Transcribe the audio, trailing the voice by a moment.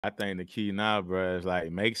I think the key now, bro, is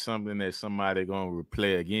like make something that somebody gonna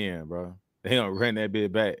replay again, bro. They gonna run that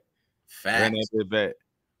bit back. Run that Facts. bit back.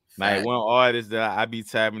 Like Facts. one artist that I be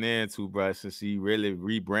tapping into, bro, since he really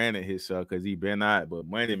rebranded himself, cause he been out, but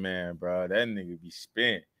Money Man, bro, that nigga be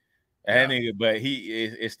spent. That Yeah. nigga, but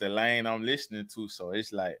it's the lane I'm listening to, so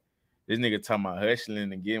it's like this nigga talking about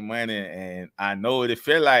hustling and getting money, and I know what it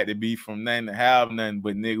feel like to be from nothing to have nothing,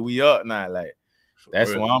 but nigga, we up now, like For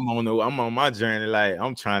that's real. why I'm on my journey, like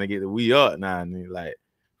I'm trying to get the we up now, nigga, like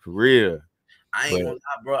for real. I But ain't gonna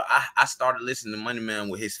lie, bro. I started listening to Money Man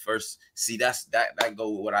with his first. See, that go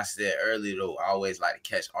with what I said earlier though. I always like to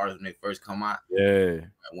catch artists when they first come out. yeah,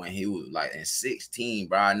 When he was like in 16,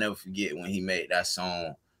 bro, I never forget when he made that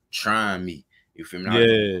song "Trying Me." You feel me?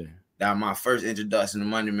 yeah, That my first introduction to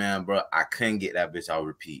Money Man, bro. I couldn't get that bitch on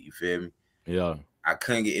repeat. You feel me? yeah. I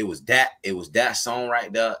couldn't get it was that song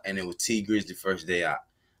right there, and it was T Grizzly first day out.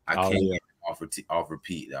 I Oh can't yeah, get it off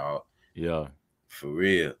repeat, dog. yeah, For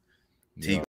real. yeah. T